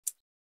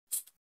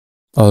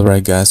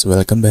Alright guys,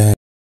 welcome back.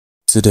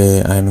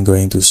 Today I'm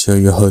going to show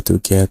you how to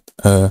get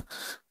a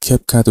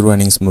Capcut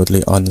running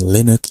smoothly on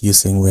Linux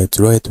using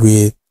Waydroid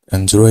with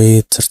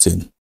Android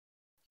 13.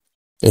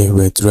 If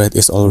Waydroid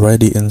is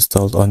already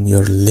installed on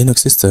your Linux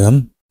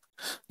system,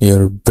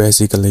 you're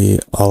basically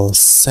all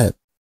set.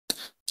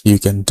 You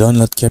can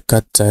download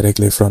Capcut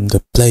directly from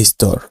the Play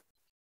Store,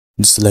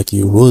 just like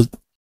you would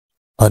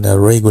on a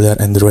regular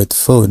Android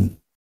phone.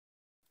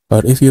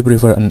 Or if you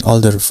prefer an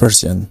older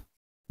version,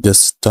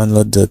 just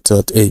download the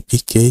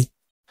 .apk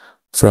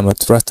from a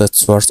trusted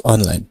source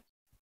online.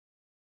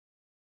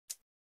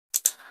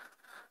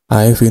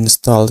 I've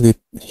installed it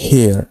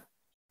here,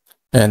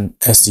 and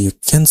as you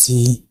can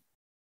see,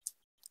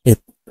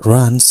 it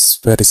runs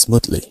very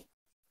smoothly.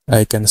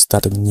 I can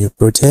start a new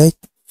project,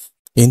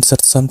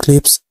 insert some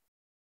clips,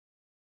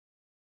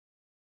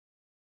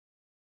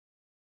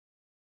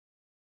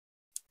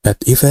 add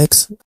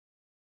effects,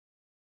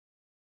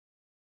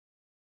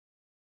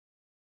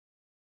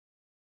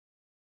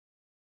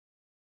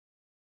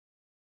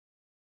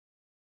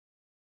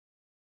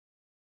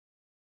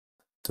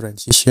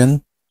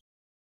 transition,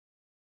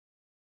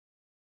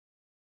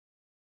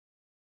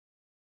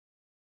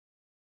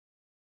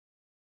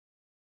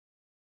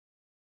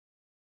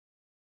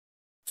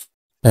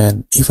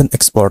 and even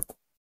export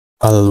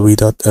all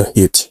without a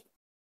hitch.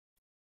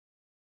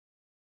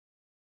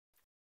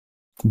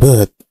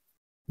 But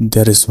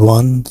there is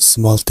one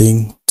small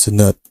thing to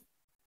note.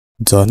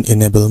 Don't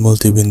enable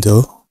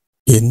multi-window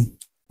in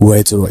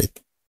Waydroid,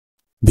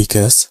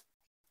 because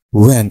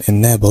when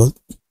enabled,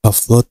 a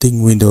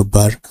floating window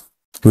bar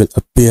will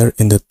appear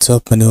in the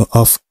top menu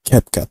of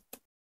Capcut,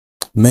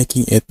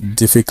 making it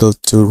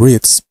difficult to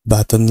reach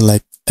buttons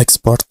like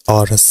export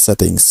or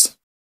settings.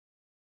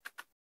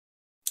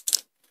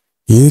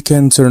 You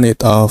can turn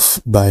it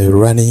off by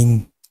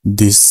running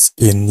this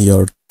in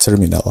your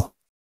terminal.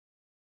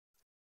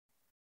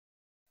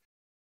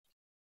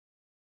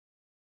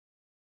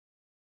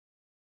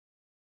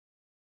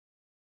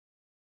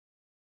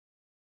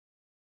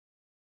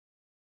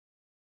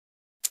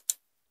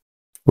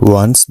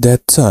 Once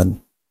that's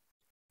done,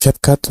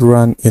 Capcut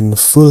runs in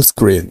full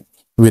screen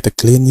with a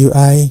clean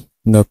UI,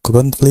 no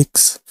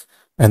conflicts,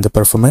 and the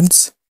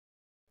performance?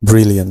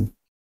 Brilliant.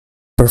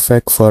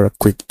 Perfect for a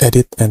quick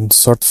edit and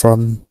short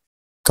form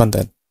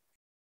content.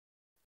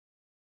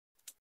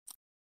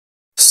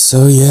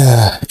 So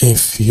yeah,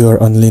 if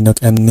you're on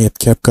Linux and need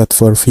Capcut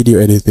for video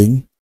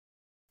editing,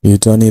 you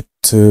don't need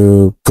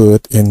to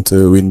put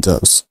into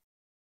Windows.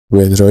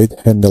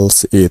 Waydroid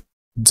handles it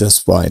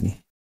just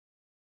fine.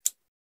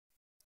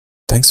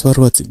 Thanks for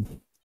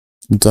watching.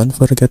 Don't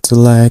forget to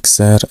like,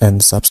 share,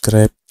 and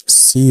subscribe.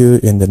 See you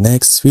in the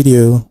next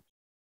video.